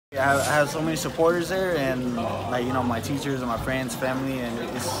I have so many supporters there, and like my teachers and my friends, family, and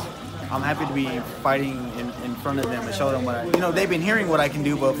I'm happy to be fighting in front of them and show them what they've been hearing what I can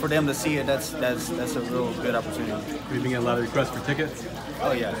do, but for them to see it, that's a real good opportunity. Have you been getting a lot of requests for tickets?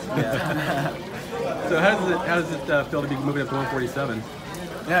 Oh yeah. So how does it feel to be moving up to 147?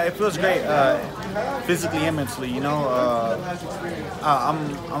 Yeah, it feels great, physically and mentally. I'm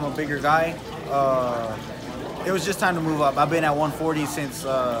a bigger guy. It was just time to move up. I've been at 140 since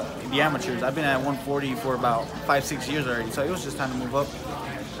the amateurs. I've been at 140 for about 5-6 years already, so it was just time to move up.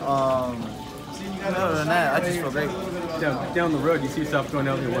 Other than that, I just feel great. Down the road, you see yourself going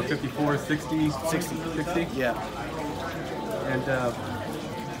out to 154, 60? 60? Yeah. And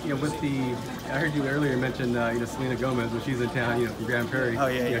with I heard you earlier mention Selena Gomez when she's in town, from Grand Prairie. Oh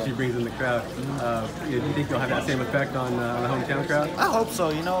yeah. She brings in the crowd. Do you think you'll have that same effect on the hometown crowd? I hope so.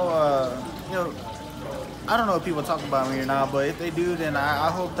 I don't know if people talk about me or not, but if they do, then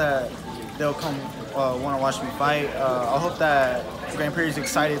I hope that they'll come want to watch me fight. I hope that Grand Prairie is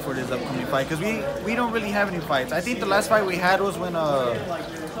excited for this upcoming fight, because we don't really have any fights. I think the last fight we had was when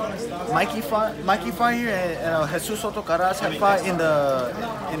Mikey fought here, and Jesus Soto Caras had fought in the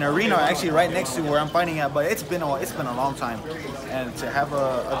arena, actually right next to where I'm fighting at. But it's been a long time, and to have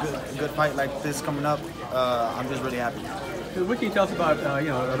a good fight like this coming up, I'm just really happy. What can you tell us about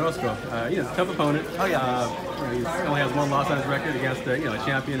Orozco? He's a tough opponent. Oh yeah. He only has one loss on his record against a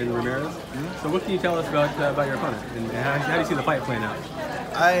champion in Ramirez. So what can you tell us about your opponent, and how do you see the fight playing out?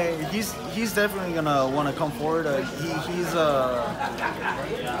 He's definitely gonna want to come forward.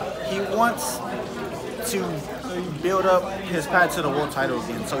 He wants to build up his path to the world title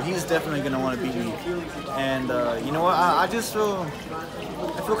again. So he's definitely gonna want to beat me. And you know what? I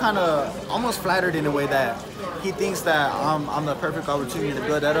feel kind of almost flattered in a way that he thinks that I'm the perfect opportunity to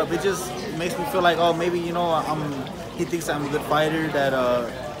build that up. It just makes me feel like, oh, maybe he thinks I'm a good fighter, that a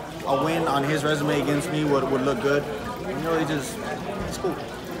win on his resume against me would look good. It's cool.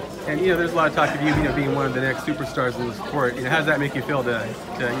 And there's a lot of talk of you, being one of the next superstars in the sport. How does that make you feel to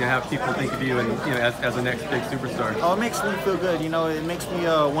have people think of you and as the next big superstar? Oh, it makes me feel good. It makes me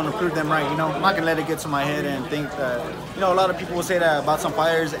want to prove them right. I'm not gonna let it get to my head and think that. A lot of people will say that about some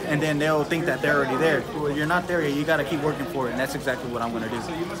fighters, and then they'll think that they're already there. Well, you're not there yet. You got to keep working for it, and that's exactly what I'm gonna do.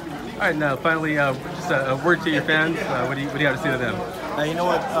 All right, now finally, just a word to your fans. What do you have to say to them? You know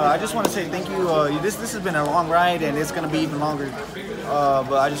what? I just want to say thank you. This has been a long ride, and it's gonna be even longer.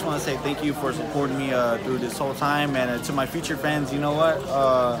 But I just want to say thank you for supporting me through this whole time, and to my future fans, you know what?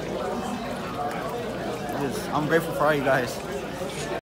 I'm grateful for all you guys.